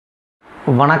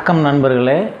வணக்கம்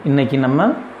நண்பர்களே. இன்றைக்கி நம்ம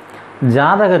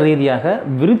ஜாதக ரீதியாக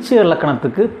விருச்சிக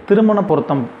லக்கணத்துக்கு திருமண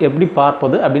பொருத்தம் எப்படி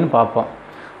பார்ப்பது அப்படின்னு பார்ப்போம்.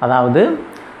 அதாவது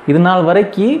இது நாள்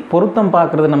வரைக்கும் பொருத்தம்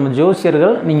பார்க்குறது நம்ம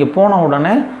ஜோசியர்கள் நீங்கள் போன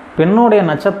உடனே பெண்ணுடைய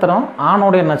நட்சத்திரம்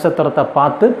ஆணுடைய நட்சத்திரத்தை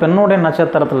பார்த்து பெண்ணுடைய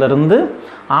நட்சத்திரத்திலிருந்து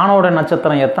ஆணோடைய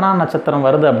நட்சத்திரம் எத்தனாம் நட்சத்திரம்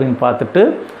வருது அப்படின்னு பார்த்துட்டு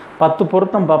 10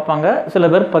 பொருத்தம் பார்ப்பாங்க, சில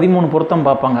பேர் 13 பொருத்தம்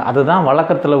பார்ப்பாங்க. அதுதான்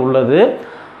வழக்கத்தில் உள்ளது.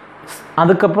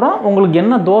 அதுக்கப்புறம் உங்களுக்கு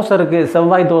என்ன தோஷம் இருக்குது,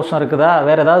 செவ்வாய் தோஷம் இருக்குதா,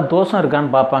 வேறு ஏதாவது தோஷம்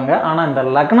இருக்கான்னு பார்ப்பாங்க. ஆனால் இந்த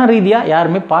லக்ன ரீதியாக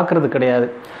யாருமே பார்க்குறது கிடையாது.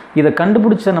 இதை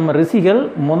கண்டுபிடிச்ச நம்ம ரிஷிகள்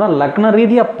முதல் லக்ன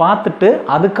ரீதியாக பார்த்துட்டு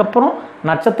அதுக்கப்புறம்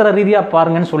நட்சத்திர ரீதியாக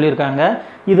பாருங்கன்னு சொல்லியிருக்காங்க.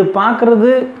 இது பார்க்குறது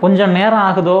கொஞ்சம் நேரம்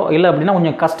ஆகுதோ இல்லை அப்படின்னா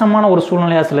கொஞ்சம் கஷ்டமான ஒரு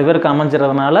சூழ்நிலையாக சில பேருக்கு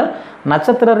அமைஞ்சிறதுனால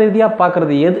நட்சத்திர ரீதியாக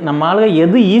பார்க்குறது நம்ம ஆளுங்க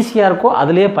எது ஈஸியாக இருக்கோ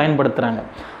அதிலேயே பயன்படுத்துகிறாங்க.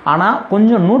 ஆனால்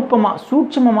கொஞ்சம் நுட்பமாக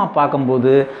சூட்சமமாக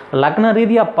பார்க்கும்போது லக்ன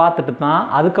ரீதியாக பார்த்துட்டு தான்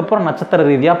அதுக்கப்புறம் நட்சத்திர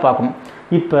ரீதியாக பார்க்கணும்.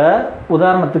 இப்போ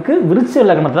உதாரணத்துக்கு விருச்சிக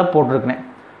லக்னத்தை போட்டிருக்கிறேன்.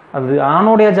 அது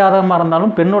ஆணுடைய ஜாதகமாக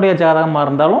இருந்தாலும் பெண்ணுடைய ஜாதகமாக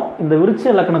இருந்தாலும் இந்த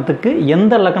விருச்சிக லக்னத்துக்கு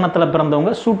எந்த லக்னத்தில்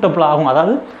பிறந்தவங்க சூட்டபிள் ஆகும்,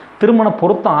 அதாவது திருமண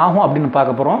பொருத்தம் ஆகும் அப்படின்னு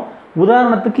பார்க்க போகிறோம்.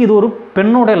 உதாரணத்துக்கு இது ஒரு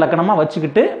பெண்ணுடைய லக்னமாக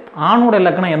வச்சுக்கிட்டு ஆணுடைய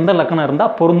லக்னம் எந்த லக்னம்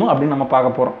இருந்தால் பொருந்தும் அப்படின்னு நம்ம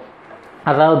பார்க்க போகிறோம்.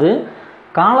 அதாவது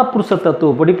காலப்புருஷ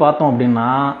தத்துவப்படி பார்த்தோம் அப்படின்னா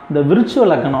இந்த விருச்சிக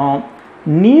லக்னம்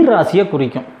நீர் ராசியை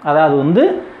குறிக்கும். அதாவது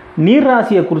நீர்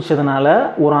ராசியை குறித்ததுனால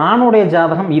ஒரு ஆணுடைய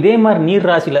ஜாதகம் இதே மாதிரி நீர்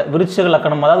ராசியில் விருச்சிக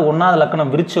லக்னம், அதாவது 1வது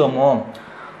லக்னம் விருச்சிகமோ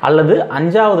அல்லது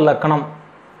 5வது லக்னம்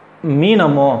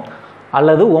மீனமோ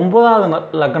அல்லது 9வது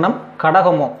லக்னம்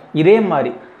கடகமோ, இதே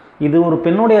மாதிரி இது ஒரு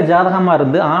பெண்ணுடைய ஜாதகமாக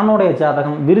இருந்து ஆணுடைய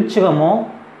ஜாதகம் விருச்சிகமோ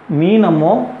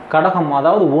மீனமோ கடகமோ,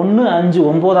 அதாவது 1, 5,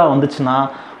 9 வந்துச்சுன்னா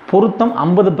பொருத்தம்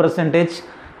 50%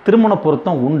 திருமண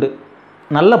பொருத்தம் உண்டு.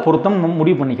 நல்ல பொருத்தம் நம்ம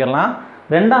முடிவு பண்ணிக்கலாம்.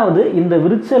 ரெண்டாவது, இந்த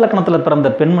விருச்சிக லக்னத்தில் பிறந்த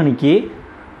பெண்மணிக்கு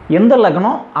எந்த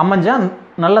லக்னம் அமைஞ்சால்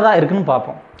நல்லதாக இருக்குன்னு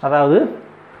பார்ப்போம். அதாவது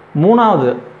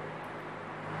 3வது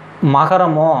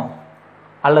மகரமோ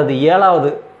அல்லது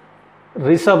 7வது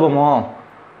ரிஷபமோ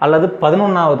அல்லது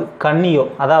 11வது கன்னியோ,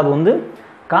 அதாவது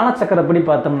காலச்சக்கரப்படி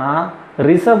பார்த்தோம்னா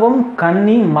ரிஷபம்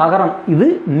கன்னி மகரம் இது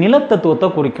நிலத்தத்துவத்தை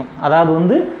குறிக்கும்.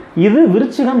 அதாவது இது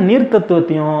விருச்சிகம் நீர்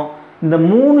தத்துவத்தையும் இந்த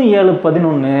 3, 7,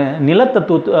 11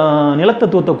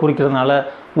 நிலத்தத்துவத்தை குறிக்கிறதுனால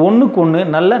ஒன்றுக்கு ஒன்று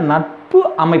நல்ல நட்பு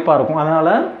அமைப்பாக இருக்கும்.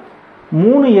 அதனால்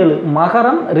 3, 7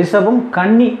 மகரம் ரிஷபம்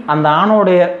கன்னி அந்த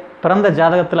ஆணோடைய பிறந்த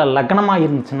ஜாதகத்தில் லக்னமாக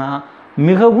இருந்துச்சுன்னா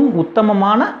மிகவும்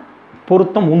உத்தமமான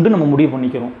பொருத்தம் உண்டு நம்ம முடிவு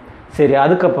பண்ணிக்கிறோம். சரி,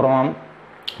 அதுக்கப்புறம்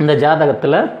இந்த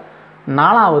ஜாதகத்தில்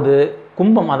 4வது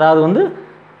கும்பம், அதாவது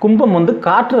கும்பம்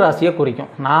காற்று ராசியை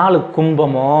குறிக்கும். 4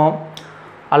 கும்பமோ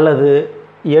அல்லது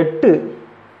 8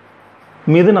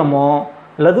 மிதுனமோ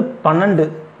அல்லது 12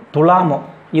 துலாமோ,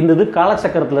 இந்த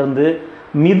காலச்சக்கரத்திலேருந்து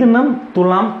மிதுனம்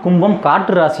துலாம் கும்பம்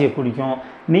காற்று ராசியை குறிக்கும்.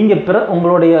 நீங்கள்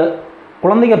உங்களுடைய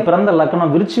குழந்தைங்க பிறந்த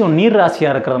லக்னம் விருச்சிகம் நீர்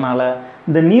ராசியாக இருக்கிறதுனால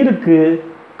இந்த நீருக்கு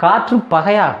காற்று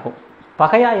பகையாக இருக்கும்.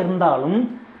 பகையாக இருந்தாலும்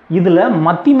இதில்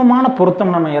மத்தியமமான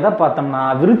பொருத்தம் நம்ம எதை பார்த்தோம்னா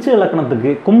விருச்சிக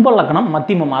லக்னத்துக்கு கும்ப லக்னம்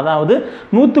மத்தியமம், அதாவது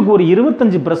 100க்கு ஒரு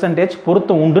 25%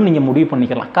 பொருத்தம் உண்டு நீங்கள் முடிவு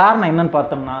பண்ணிக்கலாம். காரணம் என்னன்னு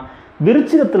பார்த்தோம்னா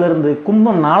விருச்சிகத்திலிருந்து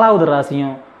கும்பம் 4வது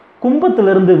ராசியும்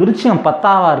கும்பத்திலிருந்து விருச்சிகம்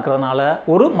 10ஆக இருக்கிறதுனால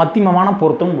ஒரு மத்தியமமான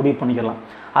பொருத்தம் முடிவு பண்ணிக்கலாம்.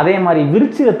 அதே மாதிரி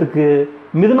விருச்சிகத்துக்கு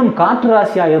மிதுனம் காற்று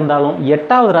ராசியாக இருந்தாலும்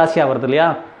 8வது ராசியாக வருது இல்லையா,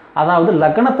 அதாவது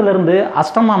லக்னத்திலிருந்து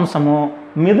அஷ்டமாம்சமோ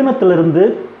மிதுனத்திலிருந்து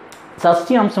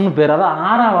சஷ்டி அம்சம்னு பேர், அதாவது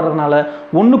 6ஆக வர்றதுனால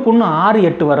 1க்கு 1 6,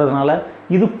 8 வர்றதுனால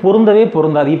இது பொருந்தவே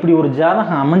பொருந்தாது. இப்படி ஒரு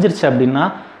ஜாதகம் அமைஞ்சிருச்சு அப்படின்னா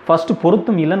ஃபஸ்ட்டு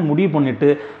பொருத்தம் இல்லைன்னு முடிவு பண்ணிவிட்டு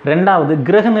ரெண்டாவது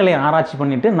கிரகநிலை ஆராய்ச்சி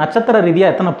பண்ணிவிட்டு நட்சத்திர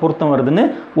ரீதியாக எத்தனை பொருத்தம் வருதுன்னு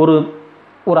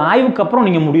ஒரு ஆய்வுக்கு அப்புறம்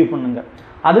நீங்கள் முடிவு பண்ணுங்கள்.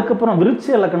 அதுக்கப்புறம்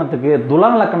விருச்சிக லக்னத்துக்கு துலா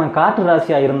லக்னம் காற்று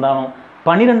ராசியாக இருந்தாலும்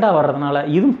 12ஆக வர்றதுனால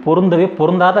இதுவும் பொருந்தவே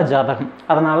பொருந்தாத ஜாதகம்.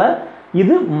 அதனால்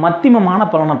இது மத்தியமமான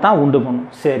பலனை தான் உண்டு பண்ணும்.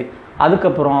 சரி,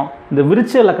 அதுக்கப்புறம் இந்த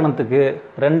விருச்சிக லக்னத்துக்கு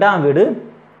 2ஆம் வீடு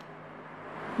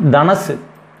தனுசு,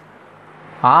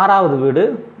 6வது வீடு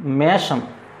மேஷம்,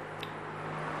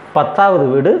 10வது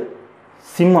வீடு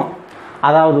சிம்மம்.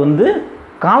 அதாவது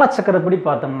காலச்சக்கரப்படி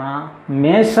பார்த்தோம்னா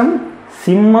மேஷம்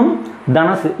சிம்மம்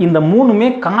தனுசு இந்த 3மே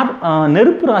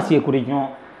நெருப்பு ராசியை குறிக்கும்.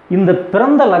 இந்த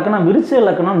பிறந்த லக்னம் விருச்சிக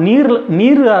லக்னம்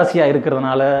நீர் ராசியாக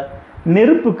இருக்கிறதுனால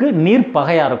நெருப்புக்கு நீர்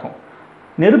பகையாக இருக்கும்.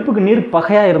 நெருப்புக்கு நீர்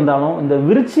பகையாக இருந்தாலும் இந்த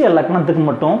விருச்சிக லக்னத்துக்கு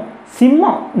மட்டும்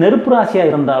சிம்மம் நெருப்பு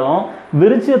ராசியாக இருந்தாலும்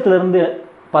விருச்சிகத்திலேருந்து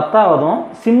 10ஆவதும்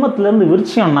சிம்மத்திலேருந்து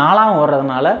விருச்சிகம் 4ஆவும்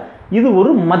வர்றதுனால இது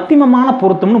ஒரு மத்தியமமான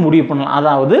பொருத்தம்னு முடிவு பண்ணலாம்.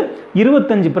 அதாவது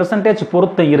 25%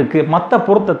 பொருத்தம் இருக்குது. மற்ற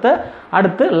பொருத்தத்தை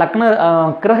அடுத்து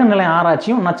கிரகநிலை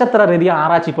ஆராய்ச்சியும் நட்சத்திர ரீதியாக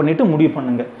ஆராய்ச்சி பண்ணிவிட்டு முடிவு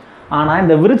பண்ணுங்க. ஆனால்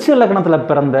இந்த விருச்சிக லக்னத்தில்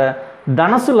பிறந்த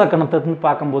தனுசு லக்னத்தை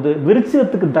பார்க்கும்போது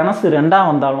விருச்சிகத்துக்கு தனுசு 2ஆக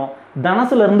வந்தாலும்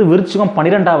தனுசுலேருந்து விருச்சிகம்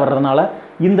 12ஆக வர்றதுனால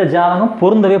இந்த ஜாதகம்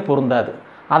பொருந்தவே பொருந்தாது.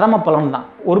 அதம பலன் தான்.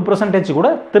 1% கூட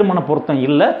திருமண பொருத்தம்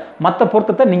இல்லை. மற்ற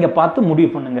பொருத்தத்தை நீங்கள் பார்த்து முடிவு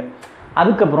பண்ணுங்கள்.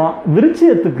 அதுக்கப்புறம்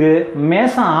விருச்சிகத்துக்கு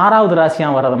மேசம் 6வது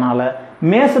ராசியாக வர்றதுனால,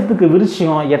 மேசத்துக்கு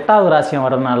விருச்சிகம் 8வது ராசியாக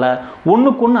வர்றதுனால,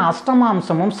 ஒன்றுக்கு ஒன்று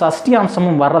அஷ்டமாம்சமும்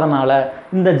சஷ்டியாம்சமும் வர்றதுனால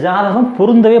இந்த ஜாதகம்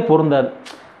பொருந்தவே பொருந்தாது.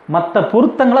 மற்ற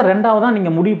பொருத்தங்களை 2வது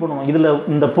நீங்கள் முடிவு பண்ணணும். இதில்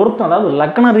இந்த பொருத்தம், அதாவது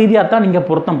லக்ன ரீதியாக தான் நீங்கள்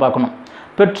பொருத்தம் பார்க்கணும்.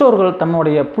 பெற்றோர்கள்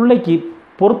தன்னுடைய பிள்ளைக்கு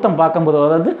பொருத்தம் பார்க்கும்போது,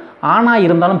 அதாவது ஆணாக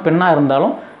இருந்தாலும் பெண்ணாக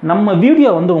இருந்தாலும், நம்ம வீடியோ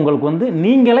உங்களுக்கு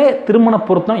நீங்களே திருமண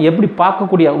பொருத்தம் எப்படி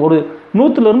பார்க்கக்கூடிய ஒரு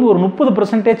 100லேருந்து ஒரு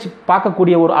 30%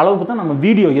 பார்க்கக்கூடிய ஒரு அளவுக்கு தான் நம்ம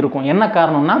வீடியோ இருக்கும். என்ன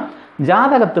காரணம்னா,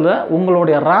 ஜாதகத்தில்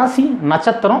உங்களுடைய ராசி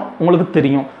நட்சத்திரம் உங்களுக்கு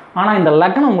தெரியும், ஆனால் இந்த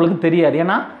லக்னம் உங்களுக்கு தெரியாது.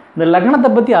 ஏன்னா இந்த லக்னத்தை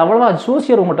பற்றி அவ்வளோவா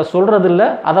ஜோசியர் உங்கள்கிட்ட சொல்கிறது இல்லை.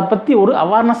 அதை பற்றி ஒரு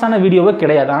அவேர்னஸான வீடியோவே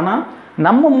கிடையாது. ஆனால்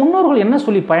நம்ம முன்னோர்கள் என்ன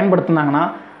சொல்லி பயன்படுத்தினாங்கன்னா,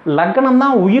 லக்னம்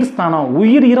தான் உயிர் ஸ்தானம்,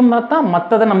 உயிர் இருந்தால் தான்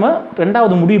மற்றதை நம்ம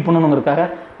 2வது முடிவு பண்ணணுங்கிறதுக்காக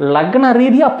லக்ன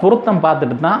ரீதியாக பொருத்தம்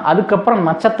பார்த்துட்டு தான் அதுக்கப்புறம்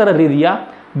நட்சத்திர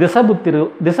ரீதியாக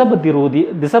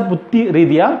திசபுத்தி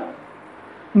ரீதியாக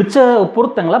மிச்ச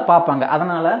பொருத்தங்களை பார்ப்பாங்க.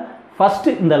 அதனால்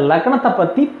ஃபஸ்ட்டு இந்த லக்னத்தை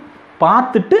பற்றி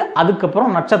பார்த்துட்டு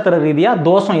அதுக்கப்புறம் நட்சத்திர ரீதியாக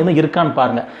தோஷம் எதுவும் இருக்கான்னு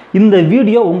பாருங்கள். இந்த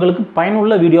வீடியோ உங்களுக்கு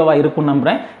பயனுள்ள வீடியோவாக இருக்கும்னு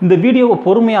நம்புகிறேன். இந்த வீடியோவை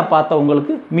பொறுமையாக பார்த்த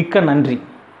உங்களுக்கு மிக்க நன்றி.